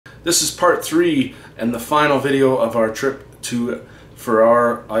This is part 3 and the final video of our trip to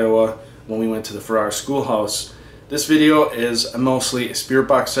Farrar, Iowa when we went to the Farrar Schoolhouse. This video is mostly a spirit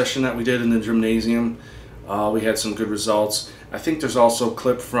box session that we did in the gymnasium. We had some good results. I think there's also a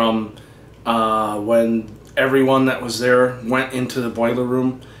clip from when everyone that was there went into the boiler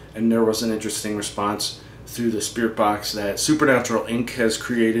room, and there was an interesting response through the spirit box that Supernatural Inc. has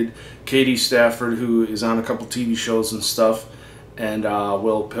created. Katie Stafford, who is on a couple TV shows and stuff, and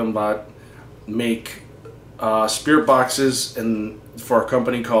Will Pimbot make spirit boxes for a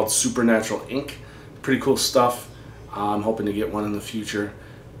company called Supernatural Inc. Pretty cool stuff. I'm hoping to get one in the future.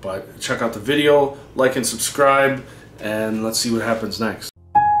 But check out the video, like and subscribe, and let's see what happens next.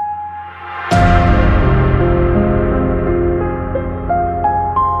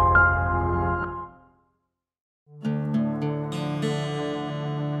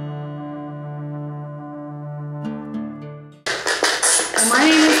 My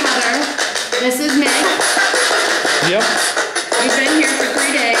name is Heather. This is Meg. Yep. We've been here for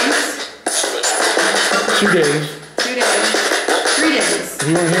 3 days. 2 days. 2 days. 3 days.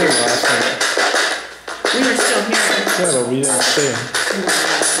 We weren't here last night. We were still here. Yeah, but we didn't stay.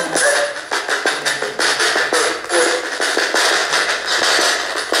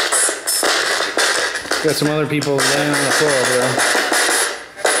 Got some other people laying on the floor over there.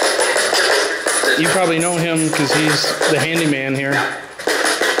 You probably know him because he's the handyman here.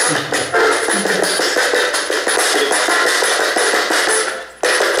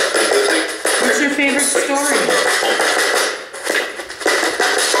 What's your favorite story?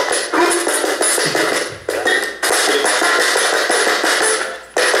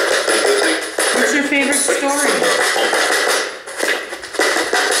 What's your favorite story?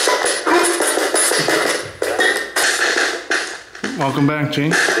 Welcome back,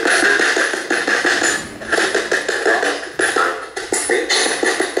 Gene.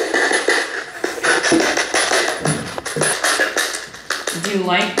 Do you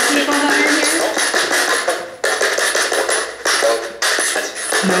like the people that are here?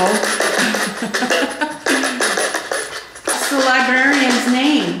 No. What's the librarian's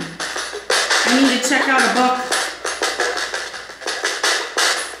name? I need to check out a book.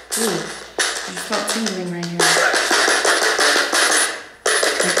 Ooh, I just felt tingling right here.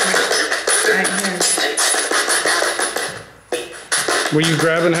 Right here. Were you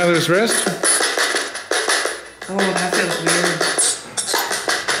grabbing Heather's wrist? Oh, that feels weird.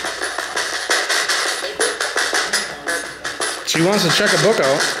 She wants to check a book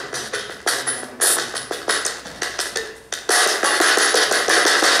out.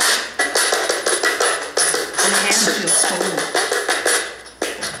 My hands feel cold.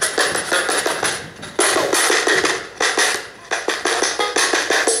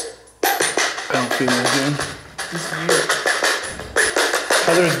 I don't feel it again. It's weird.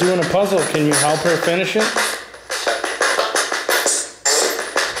 Heather's doing a puzzle. Can you help her finish it?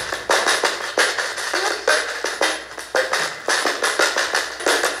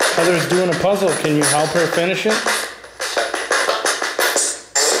 Heather's doing a puzzle. Can you help her finish it?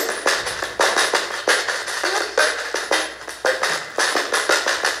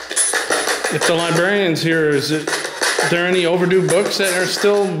 If the librarian's here, is there any overdue books that are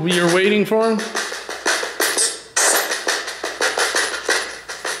still you're waiting for?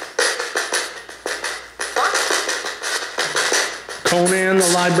 Conan the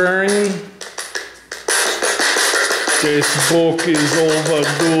Librarian? This book is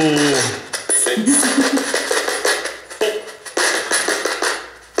overdue.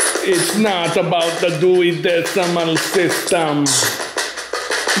 It's not about the Dewey Decimal System.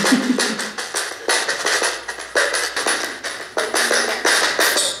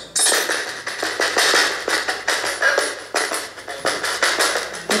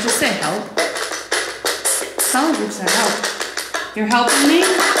 Did you say help? Tell them you said help. You're helping me?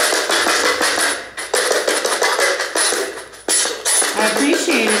 I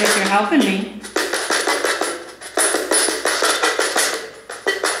appreciate it if you're helping me.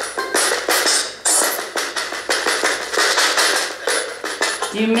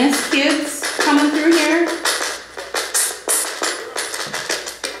 Do you miss kids coming through here?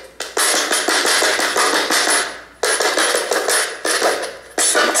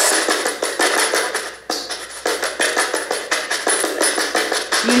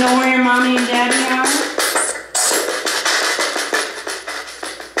 You know where your mommy and daddy are?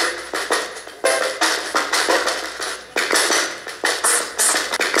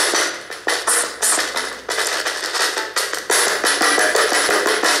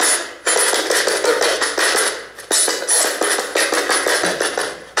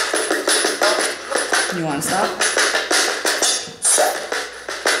 You want to stop?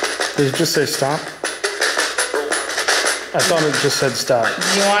 Did it just say stop? I thought it just said stop.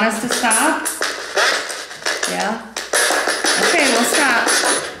 Do you want us to stop? Yeah? Okay, we'll stop.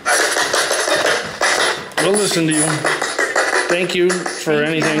 We'll listen to you. Thank you for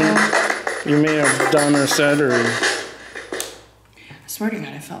anything you may have done or said or... I swear to God,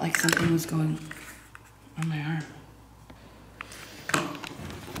 I felt like something was going on my arm.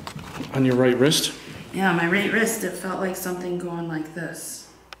 On your right wrist? Yeah, my right wrist, it felt like something going like this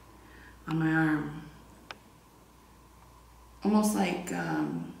on my arm. Almost like, I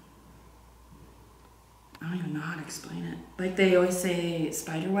don't even know how to explain it. Like they always say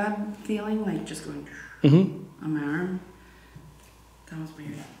spider web feeling, like just going on my arm. That was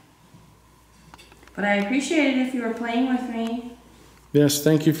weird. But I appreciate it if you were playing with me. Yes,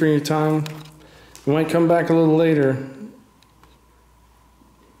 thank you for your time. We might come back a little later.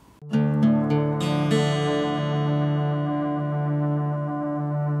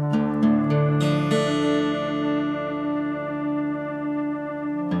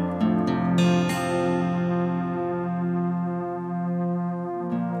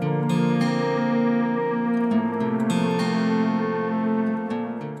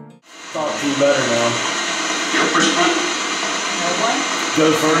 Better now. Your first one? No one? Go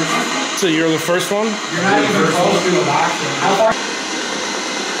first. So you're the first one? You're not even close to the box. How far?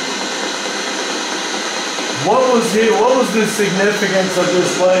 What was the significance of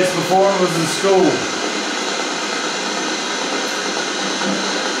this place before it was a school?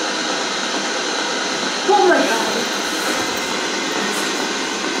 Oh my God.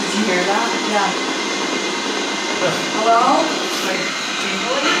 Did you hear that? Yeah. Hello?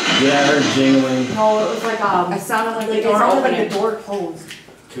 Yeah, I heard jingling. No, it was like It sounded like the it door sounded like opening. the door closed.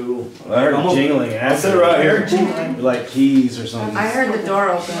 Cool. I heard jingling. I said right here. Like keys or something. I heard the door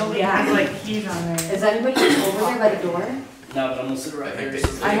open. Yeah. There's like keys on there. Is anybody over there by the door? No, but I'm gonna sit right here.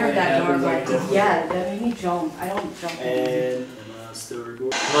 I heard that door go. Yeah, that made me jump. I don't jump. And still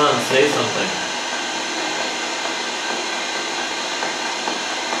recording. Come on, say something.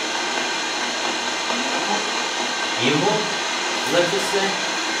 Evil? Did I just say?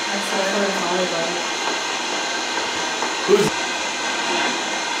 I saw her in Hollywood.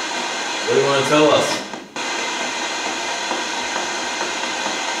 What do you want to tell us?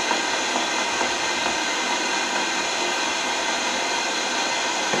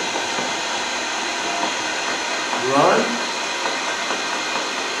 Run?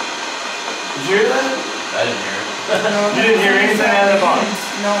 Did you hear that? I didn't hear it. You didn't hear anything out of the box?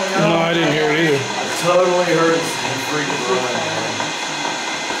 No, No, I didn't hear it either. I totally heard it freaking run.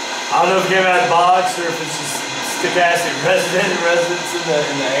 I don't know if it came out of the box or if it's just stochastic residence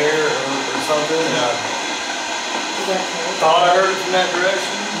in the air or something. Thought I heard it from that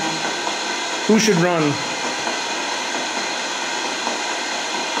direction. Who should run?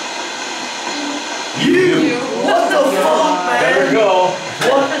 You! What the fuck, man? Better go.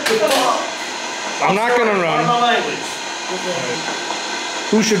 What the fuck? I'm not gonna run. My language.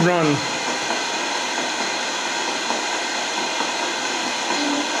 Who should run?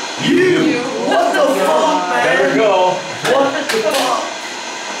 You! What the fuck, man? Better go. What the fuck?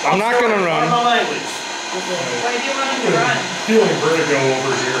 I'm not gonna run. My language. Why do you want him to run? Feeling vertigo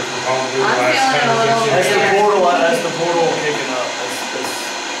over here for probably the I'm last feeling 10 a or little 15 That's years. the portal kicking up.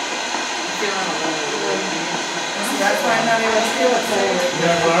 That's why I'm not even feeling tired.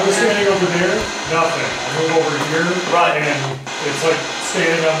 Yeah, when I was standing over there, nothing. I move over here, Right. and it's like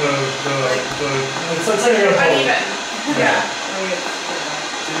standing on it's like standing on a boat. Uneven. Yeah.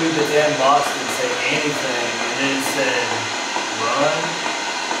 Dude, the damn box didn't say anything, and then it said, run.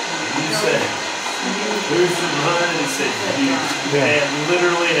 And you said, who should run? And it said, you. And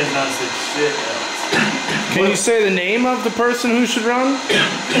literally has not said shit else. Can you say the name of the person who should run?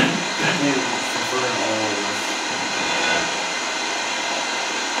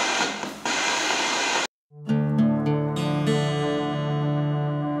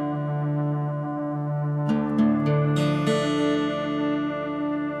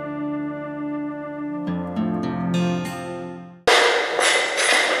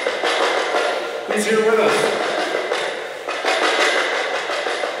 He's here with us.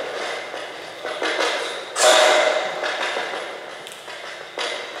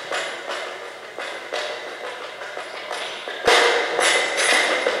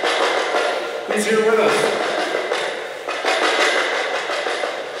 He's here with us.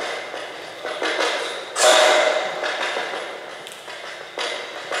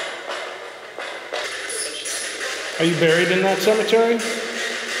 Are you buried in that cemetery?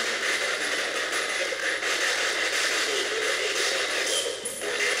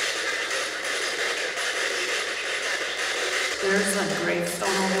 There's a gravestone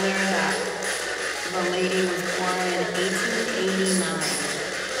over there that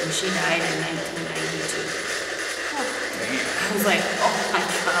She died in 1992. I was like, oh my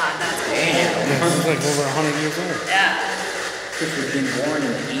God, that's This is like over 100 years old. yeah, Chris was being born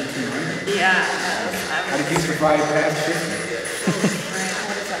in the 1800s. yeah. How did you survive past 50?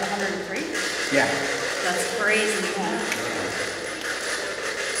 What is that, 103? Yeah. That's crazy.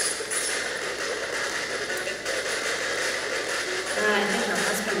 And I think her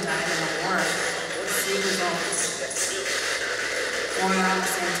husband died in the war. She was born around the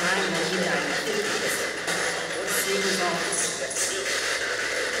same time that he died in the 50s. She was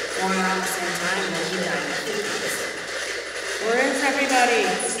born around the same time that he died in the 50s. Where is everybody?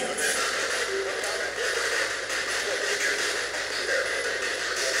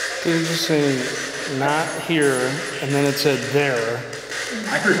 Did it just say not here, and then it said there?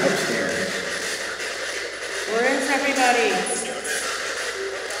 I heard upstairs. Where is everybody?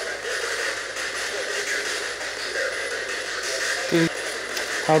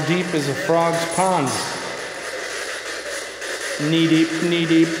 How deep is a frog's pond? Knee deep, knee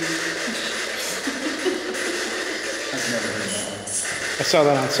deep. I've never heard that one. I saw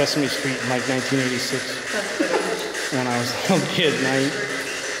that on Sesame Street in like 1986 when I was a little kid, and I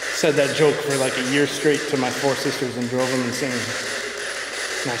said that joke for like a year straight to my 4 sisters and drove them insane.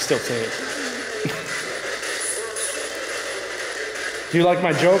 And I still say it. Do you like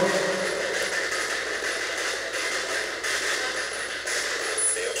my joke?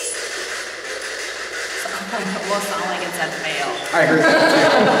 Well, it's not like it said fail. I heard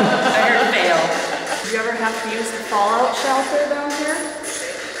that. I heard fail. Do you ever have to use the fallout shelter down here?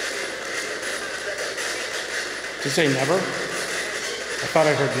 Did you say never? I thought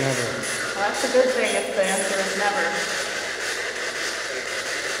I heard never. Well, that's a good thing if the answer is never.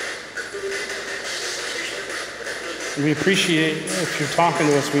 We appreciate, if you're talking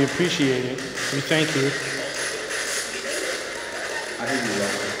to us, we appreciate it. We thank you. I heard you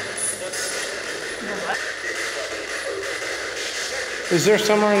well. Is there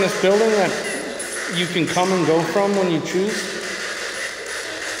somewhere in this building that you can come and go from when you choose?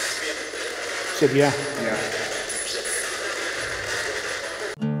 I said, yeah. Yeah.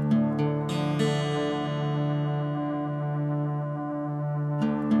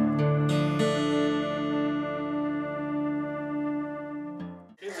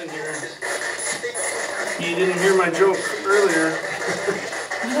 Kids in here. You didn't hear my joke earlier.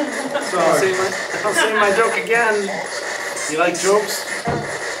 So I'll say my joke again. You like jokes?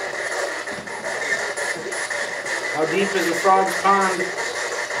 How deep is a frog's pond?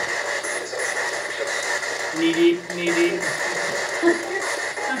 Knee deep, knee deep.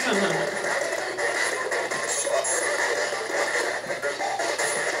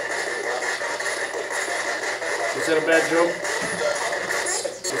 Was that a bad joke?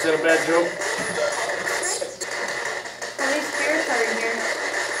 Was that a bad joke? How many spirits are in here?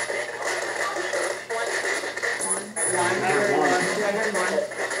 One. I heard one. I heard one.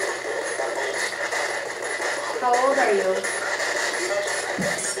 How old are you?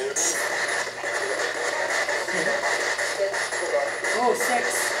 Oh, 6.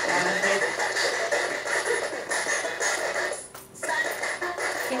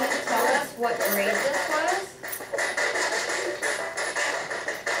 Can you tell us what grade this was?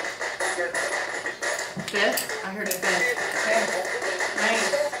 5th? I heard a 5th. Okay. Nice.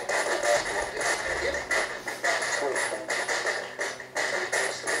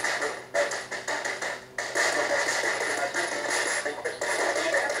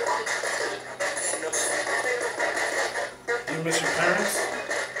 You miss your parents?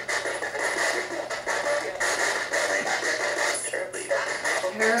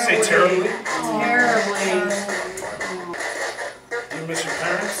 Say terribly. Terribly. You miss your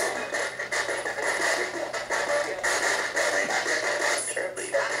parents?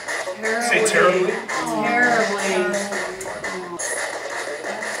 Say terribly. Terribly.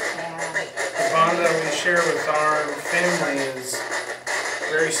 The bond that we share with our family is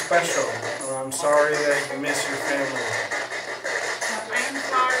very special. I'm sorry that you miss your family. I'm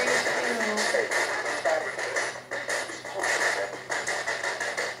sorry too.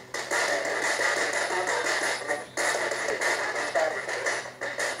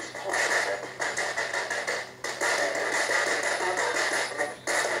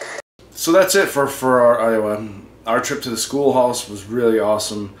 So that's it for Farrar, Iowa. Our trip to the schoolhouse was really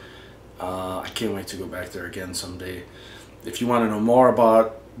awesome. I can't wait to go back there again someday. If you want to know more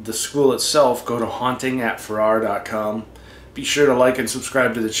about the school itself, go to hauntingatfarrar.com. Be sure to like and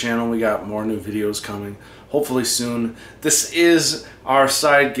subscribe to the channel. We got more new videos coming, hopefully soon. This is our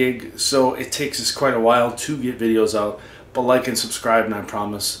side gig, so it takes us quite a while to get videos out. But like and subscribe, and I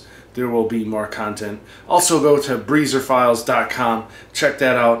promise there will be more content. Also go to breezerfiles.com, check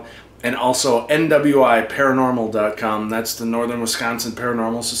that out, and also nwiparanormal.com. That's the Northern Wisconsin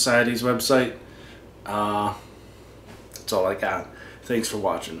Paranormal Society's website. That's all I got. Thanks for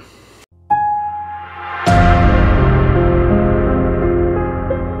watching.